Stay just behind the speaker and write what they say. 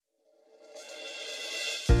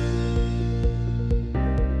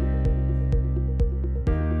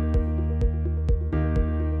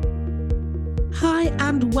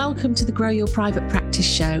and welcome to the Grow Your Private Practice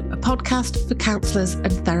Show, a podcast for counsellors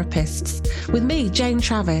and therapists. With me, Jane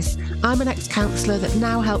Travis, I'm an ex-counsellor that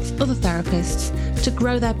now helps other therapists to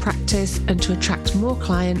grow their practice and to attract more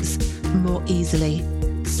clients more easily.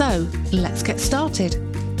 So, let's get started.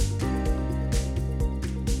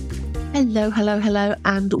 Hello,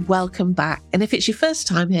 and welcome back. And if it's your first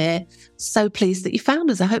time here, so pleased that you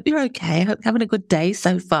found us. I hope you're okay. I hope you're having a good day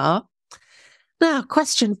so far. Now,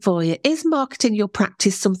 question for you. Is marketing your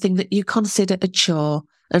practice something that you consider a chore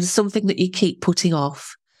and something that you keep putting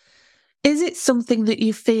off? Is it something that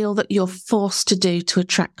you feel that you're forced to do to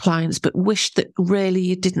attract clients but wish that really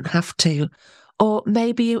you didn't have to? Or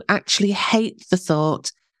maybe you actually hate the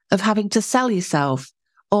thought of having to sell yourself,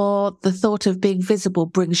 or the thought of being visible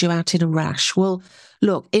brings you out in a rash? Well,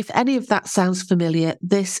 look, if any of that sounds familiar,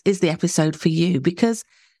 this is the episode for you, because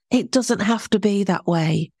it doesn't have to be that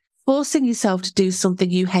way. Forcing yourself to do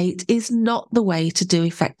something you hate is not the way to do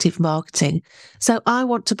effective marketing. So I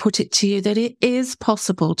want to put it to you that it is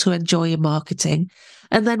possible to enjoy your marketing.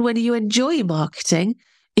 And then when you enjoy your marketing,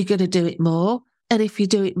 you're going to do it more. And if you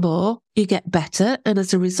do it more, you get better. And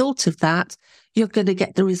as a result of that, you're going to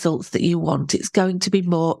get the results that you want. It's going to be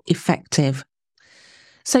more effective.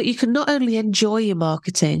 So you can not only enjoy your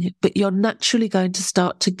marketing, but you're naturally going to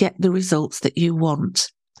start to get the results that you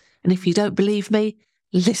want. And if you don't believe me,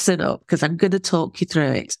 listen up, because I'm going to talk you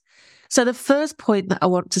through it. So the first point that I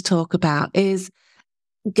want to talk about is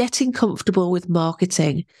getting comfortable with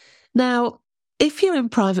marketing. Now, if you're in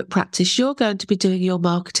private practice, you're going to be doing your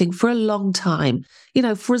marketing for a long time,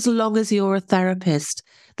 for as long as you're a therapist.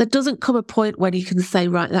 There doesn't come a point when you can say,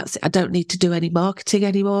 right, that's it, I don't need to do any marketing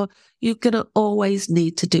anymore. You're going to always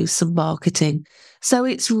need to do some marketing. So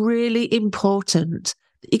it's really important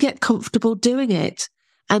that you get comfortable doing it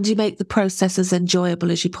and you make the process as enjoyable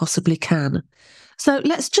as you possibly can. So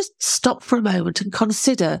let's just stop for a moment and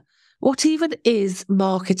consider what even is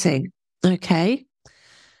marketing, okay?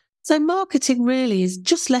 So marketing really is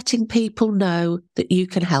just letting people know that you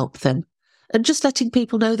can help them and just letting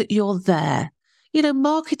people know that you're there.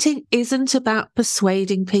 Marketing isn't about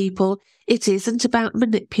persuading people. It isn't about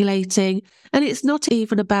manipulating, and it's not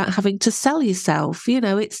even about having to sell yourself.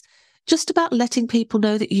 It's just about letting people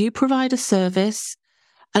know that you provide a service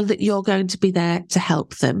and that you're going to be there to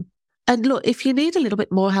help them. And look, if you need a little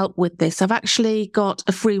bit more help with this, I've actually got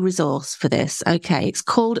a free resource for this. Okay, it's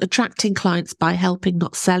called Attracting Clients by Helping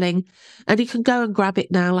Not Selling. And you can go and grab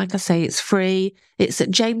it now. Like I say, it's free. It's at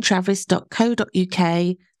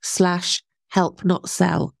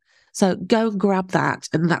janetravis.co.uk/help-not-sell. So go and grab that,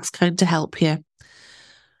 and that's going to help you.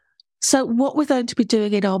 So what we're going to be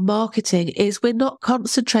doing in our marketing is we're not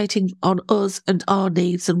concentrating on us and our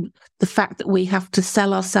needs and the fact that we have to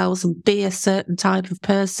sell ourselves and be a certain type of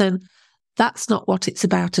person. That's not what it's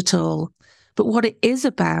about at all. But what it is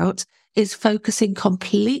about is focusing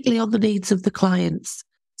completely on the needs of the clients.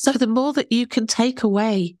 So the more that you can take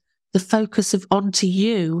away the focus onto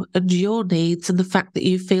you and your needs and the fact that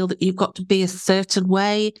you feel that you've got to be a certain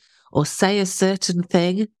way or say a certain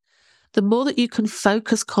thing, the more that you can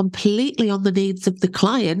focus completely on the needs of the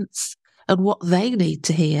clients and what they need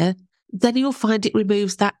to hear, then you'll find it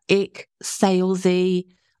removes that ick, salesy,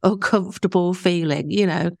 uncomfortable feeling,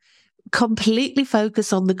 completely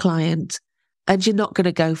focus on the client and you're not going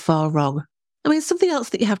to go far wrong. Something else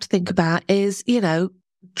that you have to think about is,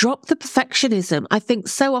 drop the perfectionism. I think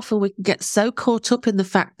so often we can get so caught up in the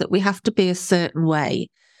fact that we have to be a certain way.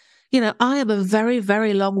 I am a very,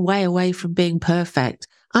 very long way away from being perfect.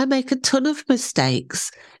 I make a ton of mistakes.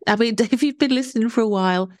 If you've been listening for a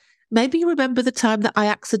while, maybe you remember the time that I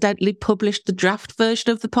accidentally published the draft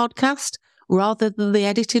version of the podcast rather than the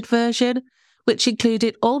edited version, which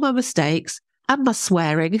included all my mistakes and my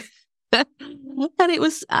swearing. And it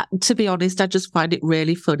was, to be honest, I just find it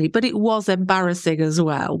really funny, but it was embarrassing as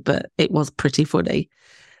well, but it was pretty funny.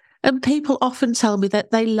 And people often tell me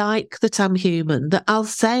that they like that I'm human, that I'll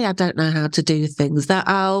say I don't know how to do things, that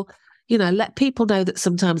I'll let people know that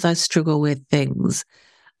sometimes I struggle with things.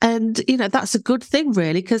 And, that's a good thing,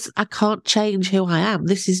 really, because I can't change who I am.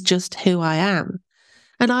 This is just who I am.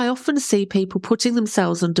 And I often see people putting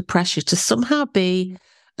themselves under pressure to somehow be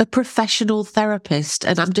a professional therapist.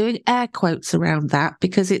 And I'm doing air quotes around that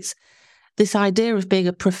because it's this idea of being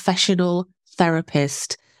a professional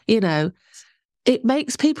therapist. It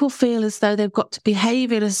makes people feel as though they've got to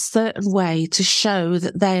behave in a certain way to show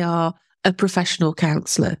that they are a professional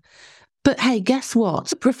counsellor. But hey, guess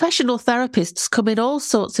what? Professional therapists come in all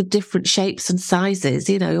sorts of different shapes and sizes,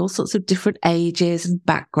 all sorts of different ages and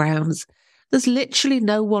backgrounds. There's literally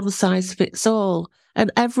no one size fits all.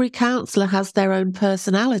 And every counsellor has their own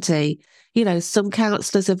personality. Some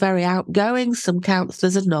counsellors are very outgoing, some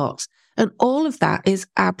counsellors are not. And all of that is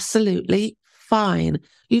absolutely fine.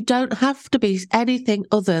 You don't have to be anything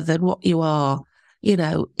other than what you are.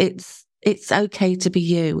 It's okay to be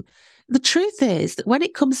you. The truth is that when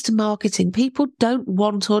it comes to marketing, people don't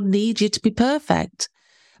want or need you to be perfect.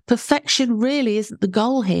 Perfection really isn't the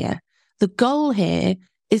goal here. The goal here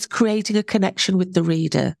is creating a connection with the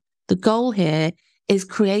reader. The goal here is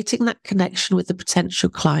creating that connection with the potential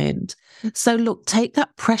client. So look, take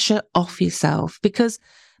that pressure off yourself, because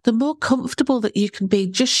the more comfortable that you can be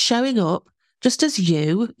just showing up, just as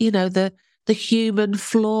you, the human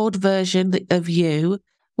flawed version of you,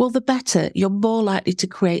 well, the better you're more likely to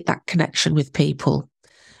create that connection with people.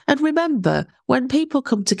 And remember, when people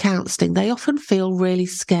come to counselling, they often feel really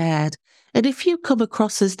scared. And if you come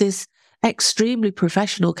across as this extremely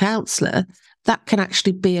professional counsellor, that can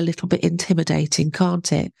actually be a little bit intimidating,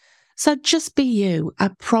 can't it? So just be you. I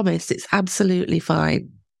promise it's absolutely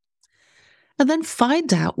fine. And then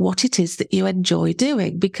find out what it is that you enjoy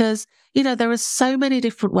doing, because, there are so many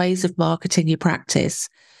different ways of marketing your practice.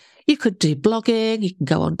 You could do blogging, you can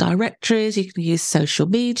go on directories, you can use social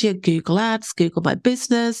media, Google Ads, Google My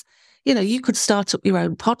Business. You could start up your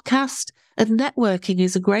own podcast, and networking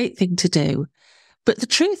is a great thing to do. But the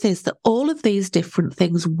truth is that all of these different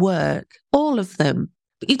things work, all of them,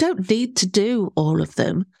 but you don't need to do all of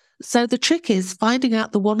them. So the trick is finding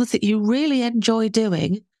out the ones that you really enjoy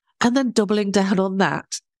doing and then doubling down on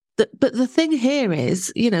that. But the thing here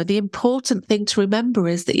is, the important thing to remember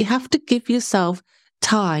is that you have to give yourself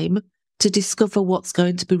time to discover what's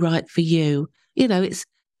going to be right for you. It's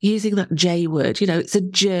using that J word, it's a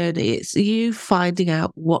journey. It's you finding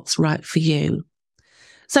out what's right for you.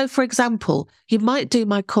 So, for example, you might do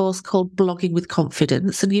my course called Blogging with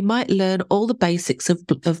Confidence, and you might learn all the basics of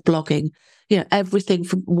blogging, everything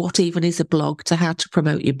from what even is a blog to how to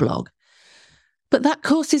promote your blog. But that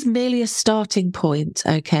course is merely a starting point,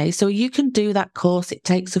 okay? So you can do that course. It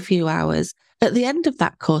takes a few hours. At the end of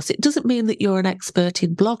that course, it doesn't mean that you're an expert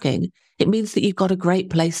in blogging. It means that you've got a great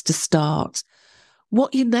place to start.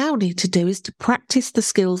 What you now need to do is to practice the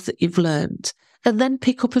skills that you've learned, and then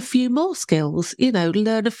pick up a few more skills,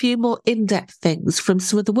 learn a few more in-depth things from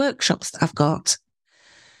some of the workshops that I've got.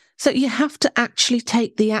 So you have to actually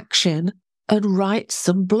take the action and write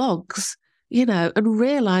some blogs, and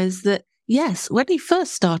realise that, yes, when you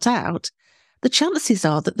first start out, the chances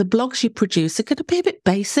are that the blogs you produce are going to be a bit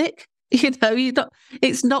basic.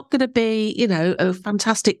 It's not going to be, a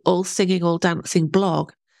fantastic all singing, all dancing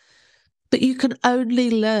blog. But you can only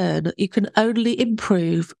learn, you can only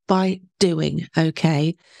improve by doing,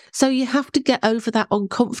 okay? So you have to get over that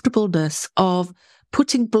uncomfortableness of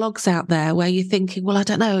putting blogs out there where you're thinking, well, I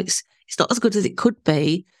don't know, it's not as good as it could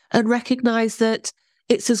be, and recognise that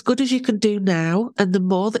it's as good as you can do now, and the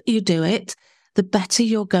more that you do it, the better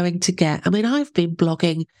you're going to get. I mean, I've been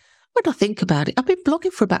blogging, when I think about it, I've been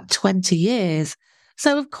blogging for about 20 years.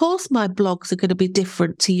 So of course my blogs are going to be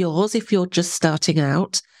different to yours if you're just starting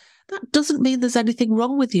out. That doesn't mean there's anything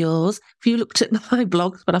wrong with yours. If you looked at my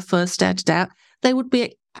blogs when I first started out, they would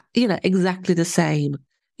be, exactly the same.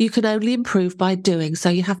 You can only improve by doing, so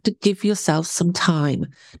you have to give yourself some time.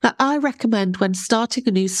 Now, I recommend when starting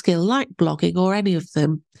a new skill like blogging or any of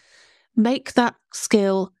them, make that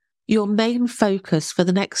skill your main focus for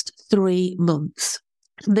the next 3 months.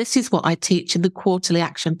 And this is what I teach in the quarterly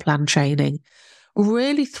action plan training.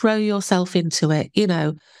 Really throw yourself into it,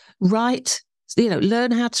 write,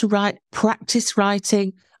 learn how to write, practice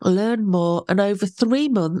writing, learn more. And over 3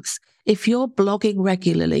 months, if you're blogging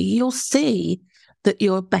regularly, you'll see that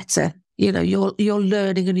you're better. You're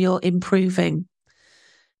learning and you're improving.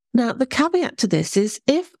 Now, the caveat to this is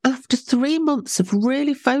if after 3 months of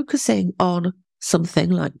really focusing on something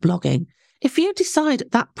like blogging, if you decide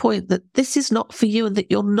at that point that this is not for you and that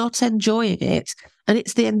you're not enjoying it, and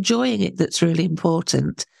it's the enjoying it that's really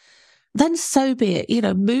important, then so be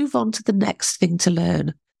it. Move on to the next thing to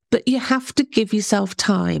learn. But you have to give yourself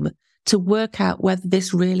time to work out whether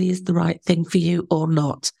this really is the right thing for you or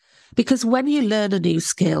not. Because when you learn a new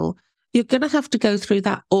skill, you're going to have to go through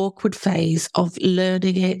that awkward phase of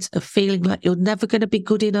learning it, of feeling like you're never going to be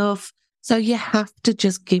good enough. So you have to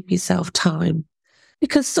just give yourself time.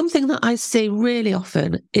 Because something that I see really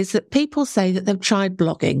often is that people say that they've tried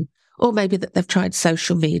blogging, or maybe that they've tried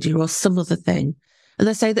social media or some other thing. And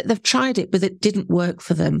they say that they've tried it, but it didn't work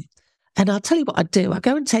for them. And I'll tell you what I do. I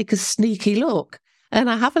go and take a sneaky look, and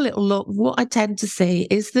I have a little look. What I tend to see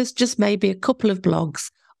is there's just maybe a couple of blogs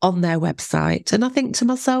on their website. And I think to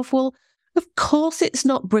myself, well, of course it's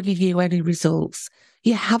not bringing you any results.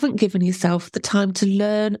 You haven't given yourself the time to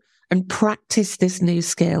learn and practice this new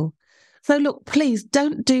skill. So look, please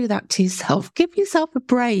don't do that to yourself. Give yourself a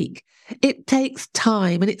break. It takes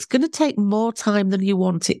time, and it's going to take more time than you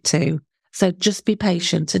want it to. So just be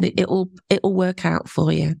patient, and it'll work out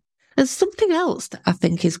for you. And something else that I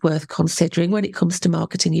think is worth considering when it comes to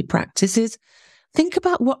marketing your practice is think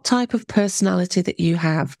about what type of personality that you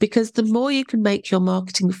have, because the more you can make your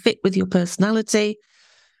marketing fit with your personality,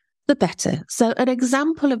 the better. So an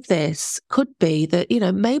example of this could be that,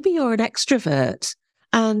 maybe you're an extrovert,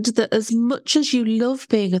 and that as much as you love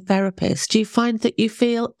being a therapist, you find that you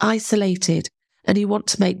feel isolated and you want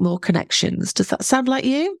to make more connections. Does that sound like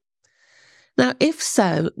you? Now, if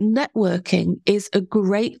so, networking is a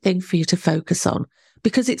great thing for you to focus on,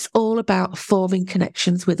 because it's all about forming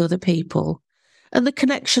connections with other people. And the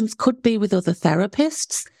connections could be with other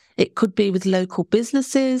therapists. It could be with local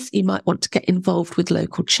businesses. You might want to get involved with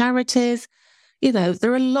local charities.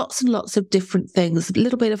 There are lots and lots of different things, a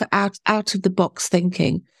little bit of out of the box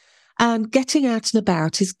thinking. And getting out and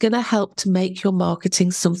about is going to help to make your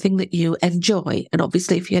marketing something that you enjoy. And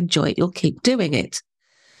obviously, if you enjoy it, you'll keep doing it.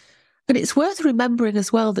 And it's worth remembering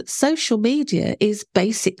as well that social media is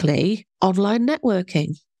basically online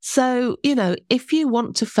networking. So, if you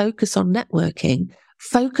want to focus on networking,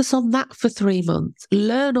 focus on that for 3 months.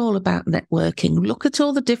 Learn all about networking. Look at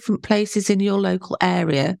all the different places in your local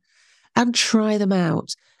area and try them out.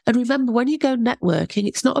 And remember, when you go networking,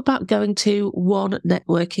 it's not about going to one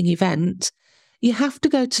networking event. You have to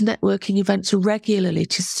go to networking events regularly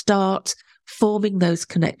to start forming those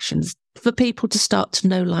connections, for people to start to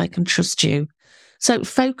know, like, and trust you. So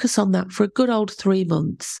focus on that for a good old 3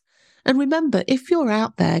 months. And remember, if you're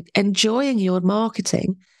out there enjoying your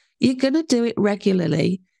marketing, you're going to do it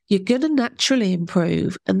regularly. You're going to naturally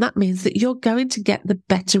improve. And that means that you're going to get the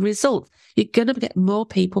better result. You're going to get more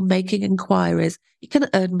people making inquiries. You're going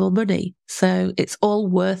to earn more money. So it's all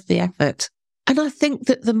worth the effort. And I think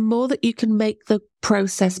that the more that you can make the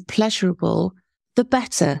process pleasurable, the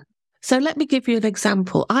better. So let me give you an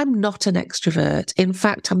example. I'm not an extrovert. In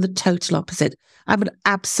fact, I'm the total opposite. I'm an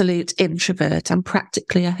absolute introvert. I'm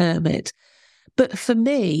practically a hermit. But for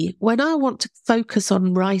me, when I want to focus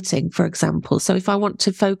on writing, for example, so if I want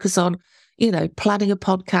to focus on, planning a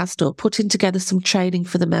podcast or putting together some training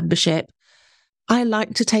for the membership, I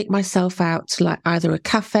like to take myself out to like either a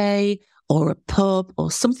cafe or a pub or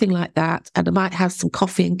something like that. And I might have some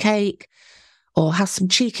coffee and cake or have some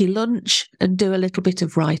cheeky lunch and do a little bit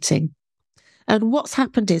of writing. And what's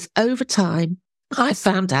happened is, over time, I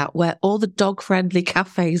found out where all the dog-friendly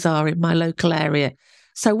cafes are in my local area.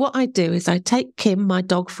 So what I do is I take Kim, my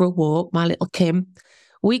dog, for a walk, my little Kim.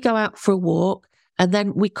 We go out for a walk, and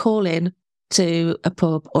then we call in to a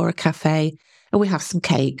pub or a cafe, and we have some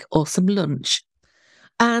cake or some lunch.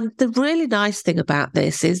 And the really nice thing about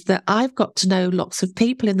this is that I've got to know lots of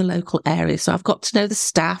people in the local area. So I've got to know the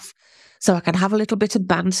staff, so I can have a little bit of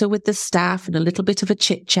banter with the staff and a little bit of a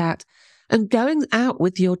chit chat. And going out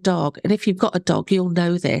with your dog, and if you've got a dog, you'll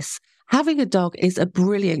know this, having a dog is a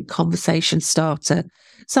brilliant conversation starter.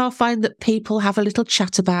 So I find that people have a little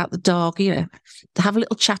chat about the dog, have a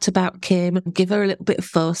little chat about Kim and give her a little bit of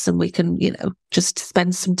fuss, and we can, just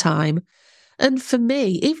spend some time. And for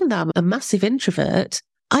me, even though I'm a massive introvert,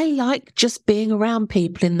 I like just being around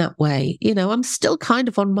people in that way. I'm still kind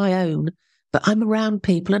of on my own, but I'm around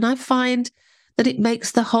people, and I find that it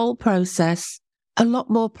makes the whole process a lot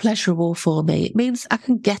more pleasurable for me. It means I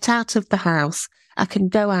can get out of the house. I can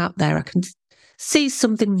go out there. I can see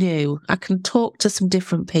something new. I can talk to some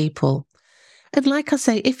different people. And like I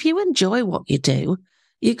say, if you enjoy what you do,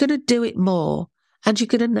 you're going to do it more, and you're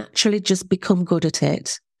going to naturally just become good at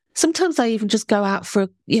it. Sometimes I even just go out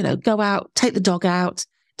take the dog out,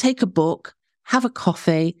 take a book, have a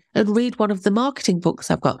coffee, and read one of the marketing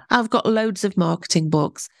books I've got. I've got loads of marketing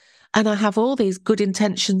books, and I have all these good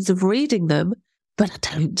intentions of reading them, but I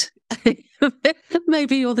don't.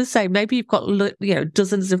 Maybe you're the same. Maybe you've got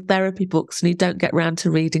dozens of therapy books and you don't get round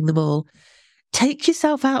to reading them all. Take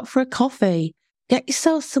yourself out for a coffee, get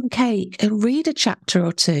yourself some cake and read a chapter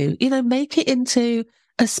or two. Make it into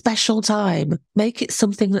a special time. Make it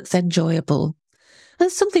something that's enjoyable.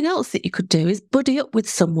 And something else that you could do is buddy up with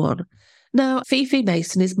someone. Now, Fifi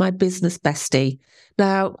Mason is my business bestie.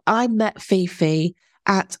 Now, I met Fifi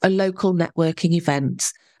at a local networking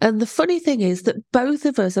event. And the funny thing is that both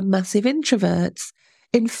of us are massive introverts.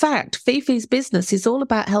 In fact, Fifi's business is all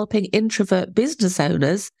about helping introvert business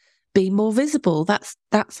owners be more visible.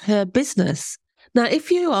 That's her business. Now, if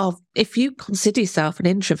you consider yourself an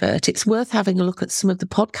introvert, it's worth having a look at some of the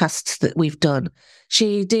podcasts that we've done.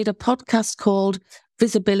 She did a podcast called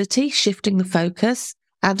Visibility, Shifting the Focus,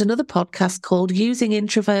 and another podcast called Using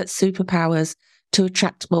Introvert Superpowers to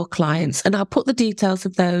attract more clients. And I'll put the details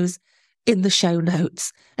of those in the show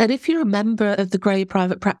notes. And if you're a member of the Grow Your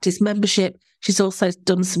Private Practice membership, she's also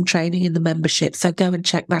done some training in the membership. So go and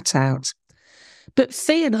check that out. But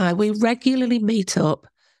Fee and I, we regularly meet up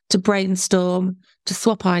to brainstorm, to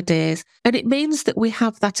swap ideas. And it means that we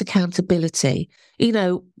have that accountability. You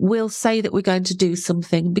know, we'll say that we're going to do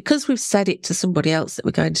something because we've said it to somebody else that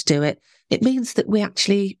we're going to do it. It means that we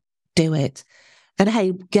actually do it. And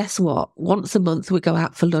hey, guess what? Once a month, we go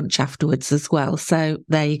out for lunch afterwards as well. So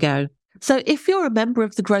there you go. So if you're a member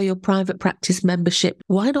of the Grow Your Private Practice membership,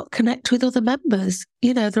 why not connect with other members?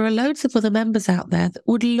 You know, there are loads of other members out there that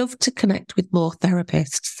would love to connect with more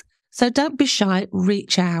therapists. So don't be shy,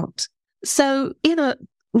 reach out. So, you know,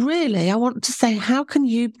 really, I want to say, how can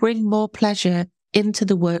you bring more pleasure into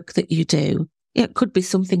the work that you do? It could be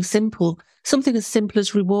something simple, something as simple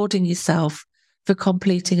as rewarding yourself for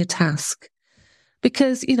completing a task.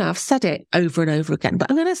 Because, you know, I've said it over and over again, but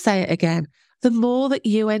I'm going to say it again. The more that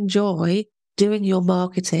you enjoy doing your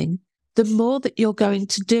marketing, the more that you're going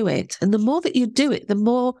to do it. And the more that you do it, the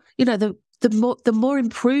more, you know, the more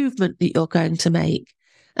improvement that you're going to make.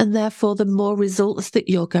 And therefore, the more results that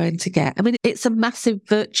you're going to get. I mean, it's a massive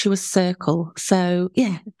virtuous circle. So,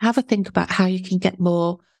 yeah, have a think about how you can get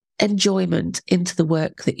more enjoyment into the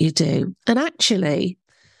work that you do. And actually,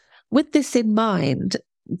 with this in mind,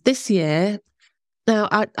 this year, now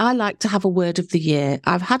I like to have a word of the year.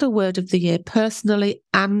 I've had a word of the year personally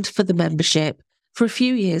and for the membership for a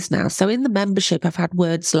few years now. So in the membership, I've had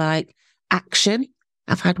words like action.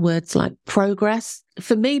 I've had words like progress.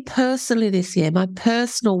 For me personally this year, my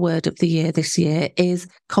personal word of the year this year is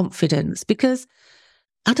confidence, because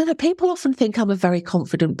I don't know, people often think I'm a very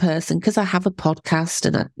confident person because I have a podcast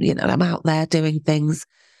and I'm out there doing things.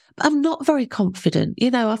 But I'm not very confident.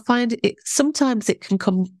 You know, I find it sometimes it can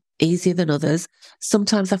come easier than others.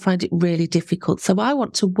 Sometimes I find it really difficult. So I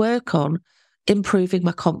want to work on improving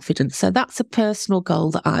my confidence. So that's a personal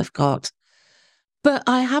goal that I've got. But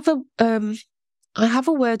I have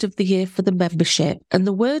a word of the year for the membership, and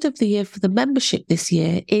the word of the year for the membership this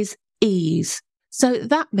year is ease. So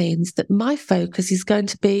that means that my focus is going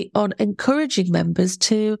to be on encouraging members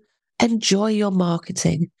to enjoy your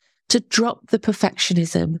marketing, to drop the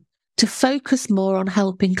perfectionism, to focus more on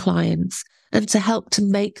helping clients, and to help to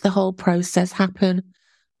make the whole process happen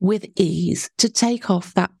with ease, to take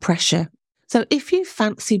off that pressure. So if you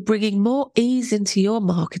fancy bringing more ease into your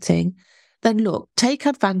marketing, then look, take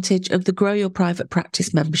advantage of the Grow Your Private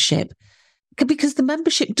Practice membership, because the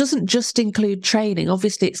membership doesn't just include training.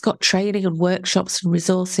 Obviously, it's got training and workshops and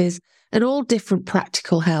resources and all different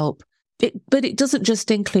practical help. But it doesn't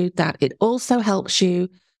just include that. It also helps you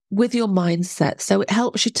with your mindset. So it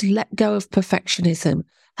helps you to let go of perfectionism,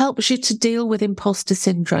 helps you to deal with imposter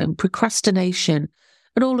syndrome, procrastination,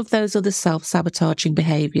 and all of those other self-sabotaging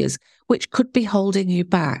behaviours, which could be holding you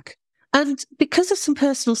back. And because of some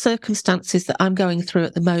personal circumstances that I'm going through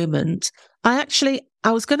at the moment, I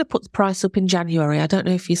was going to put the price up in January. I don't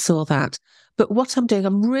know if you saw that. But what I'm doing,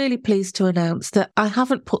 I'm really pleased to announce that I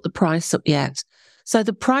haven't put the price up yet. So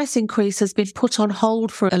the price increase has been put on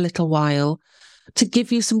hold for a little while to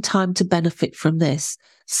give you some time to benefit from this.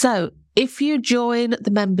 So if you join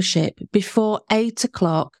the membership before 8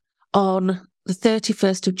 o'clock on the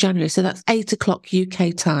 31st of January, so that's 8 o'clock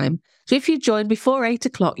UK time. So if you join before 8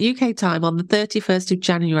 o'clock UK time on the 31st of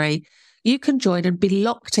January, you can join and be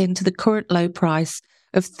locked into the current low price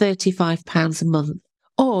of £35 a month.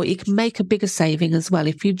 Or you can make a bigger saving as well.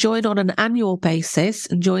 If you join on an annual basis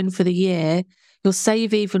and join for the year, you'll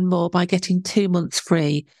save even more by getting 2 months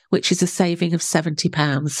free, which is a saving of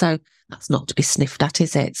 £70. So that's not to be sniffed at,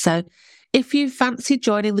 is it? So if you fancy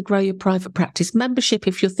joining the Grow Your Private Practice membership,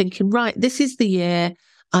 if you're thinking, right, this is the year,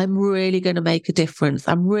 I'm really going to make a difference.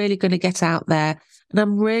 I'm really going to get out there and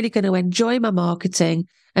I'm really going to enjoy my marketing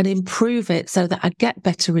and improve it so that I get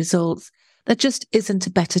better results. There just isn't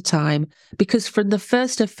a better time, because from the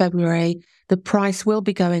 1st of February, the price will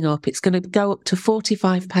be going up. It's going to go up to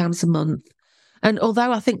 £45 a month. And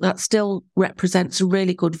although I think that still represents a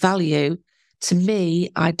really good value, to me,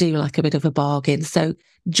 I do like a bit of a bargain. So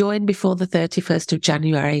join before the 31st of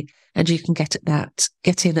January and you can get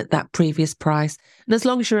in at that previous price. And as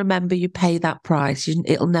long as you remember you pay that price,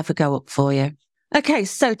 it'll never go up for you. Okay,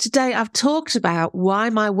 so today I've talked about why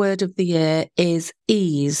my word of the year is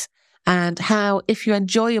ease, and how if you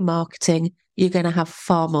enjoy your marketing, you're going to have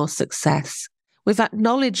far more success. We've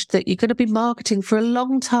acknowledged that you're going to be marketing for a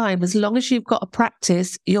long time. As long as you've got a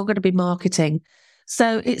practice, you're going to be marketing.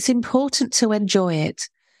 So it's important to enjoy it,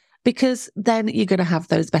 because then you're going to have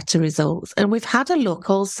those better results. And we've had a look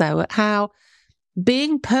also at how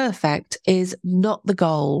being perfect is not the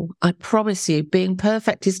goal. I promise you, being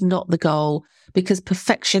perfect is not the goal, because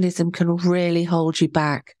perfectionism can really hold you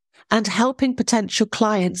back. And helping potential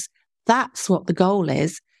clients, that's what the goal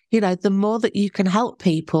is. The more that you can help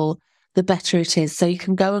people, the better it is. So you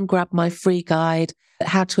can go and grab my free guide,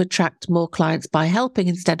 How to Attract More Clients by Helping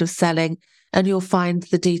Instead of Selling, and you'll find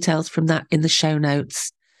the details from that in the show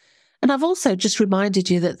notes. And I've also just reminded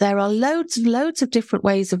you that there are loads and loads of different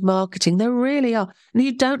ways of marketing. There really are. And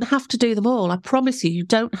you don't have to do them all. I promise you, you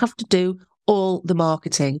don't have to do all the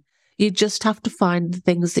marketing. You just have to find the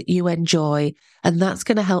things that you enjoy. And that's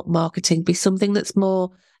going to help marketing be something that's more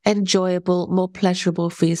enjoyable, more pleasurable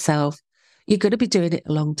for yourself. You're going to be doing it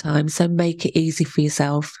a long time, so make it easy for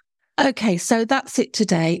yourself. Okay, so that's it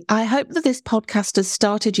today. I hope that this podcast has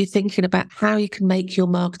started you thinking about how you can make your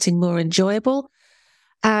marketing more enjoyable.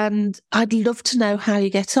 And I'd love to know how you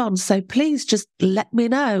get on. So please just let me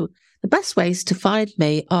know. The best ways to find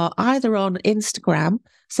me are either on Instagram.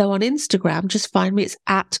 So on Instagram, just find me. It's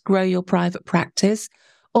at Grow Your Private Practice.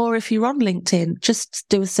 Or if you're on LinkedIn, just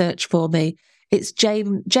do a search for me. It's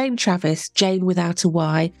Jane Travis, Jane without a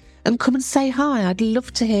Y. And come and say hi. I'd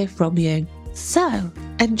love to hear from you. So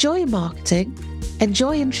enjoy marketing.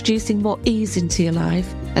 Enjoy introducing more ease into your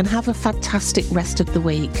life. And have a fantastic rest of the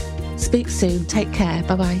week. Speak soon. Take care.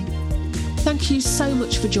 Bye-bye. Thank you so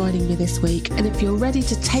much for joining me this week. And if you're ready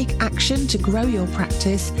to take action to grow your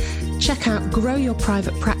practice, check out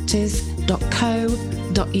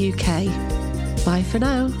growyourprivatepractice.co.uk. Bye for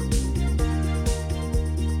now.